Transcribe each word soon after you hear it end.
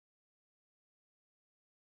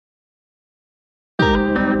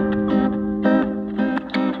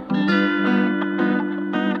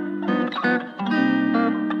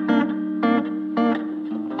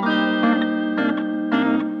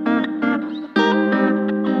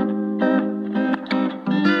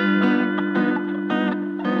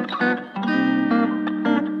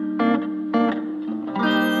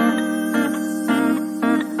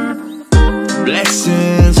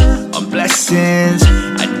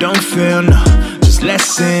feel, no, just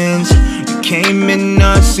lessons. You came and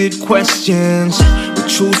answered questions with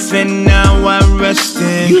truth, and now I rest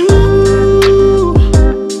in you.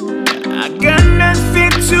 I got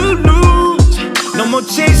nothing to lose, no more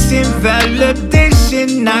chasing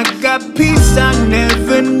validation. I got peace I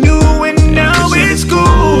never knew, and now it's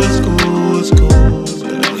cool. It's cool, it's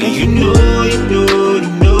cool. You know,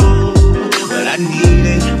 but I need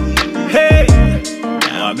it. Hey,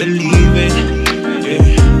 now I believe it.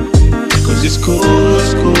 Yeah. Cause it's cool,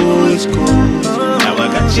 it's cool, it's cool. Now I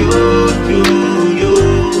got you.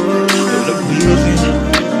 You're the reason.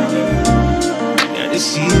 Yeah, this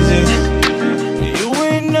season. You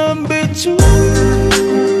ain't number two.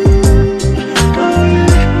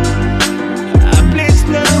 I place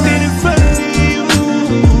nothing in front of you.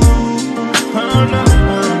 Oh no.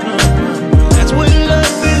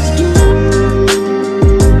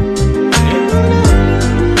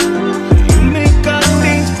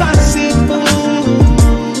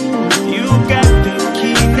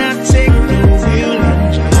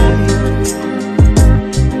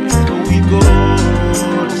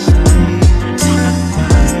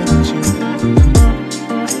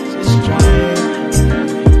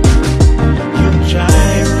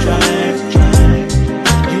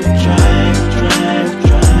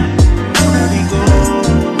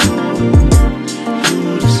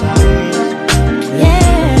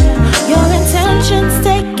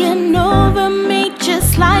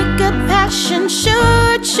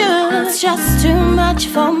 It's just too much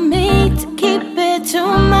for me to keep it to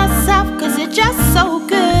myself, cause it's just so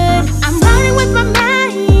good. I'm riding with my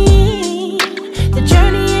mind, the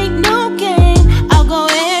journey ain't no game. I'll go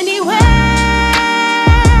anywhere,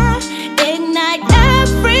 ignite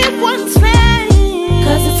everyone's flame.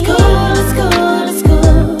 Cause it's cool, it's cool, it's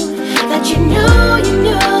cool that you knew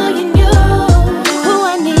who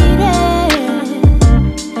I needed.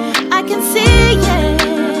 I can see it.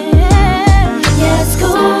 Yeah, it's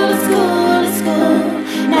cool, it's cool, it's cool.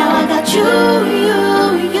 Now I got you.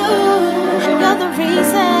 You're the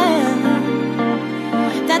reason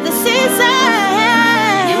that the season.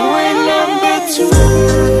 You ain't number two.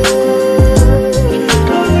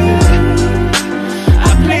 I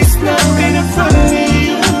place nothing in front of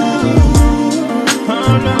you. Oh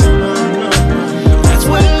no, no, no. That's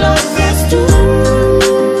what love is to.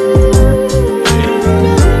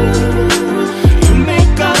 You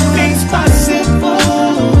make all things possible.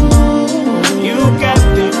 You got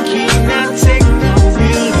the key, now take the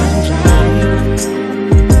wheel and drive.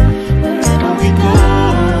 Wherever we go,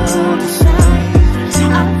 decide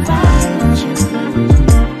I'll find you.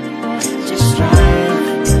 Just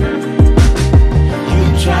drive. You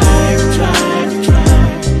drive, drive,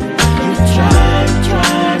 drive. You drive,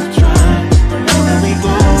 drive, drive. Wherever we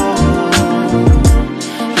go,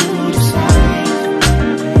 you decide.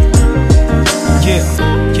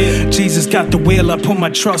 Yeah, Jesus got the wheel, I put my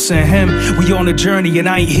trust in him. We on a journey and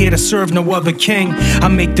I ain't here to serve no other king. I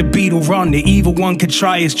make the beetle run, the evil one can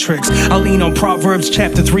try his tricks. I lean on Proverbs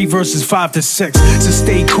chapter 3 verses 5 to 6. So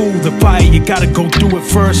stay cool, the fire, you gotta go through it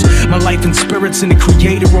first. My life and spirit's in the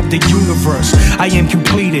creator of the universe. I am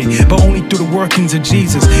completed, but only through the workings of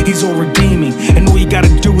Jesus. He's all redeeming, and all you gotta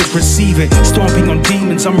do is receive it. Stomping on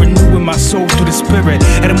demons, I'm renewing my soul through the spirit.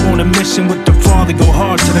 And I'm on a mission with the Father, go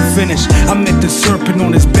hard to the finish. I met the serpent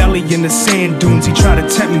on his belly in the sand dunes. He tried to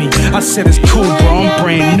tempt me, I said it's cool bro, I'm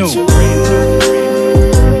brand new.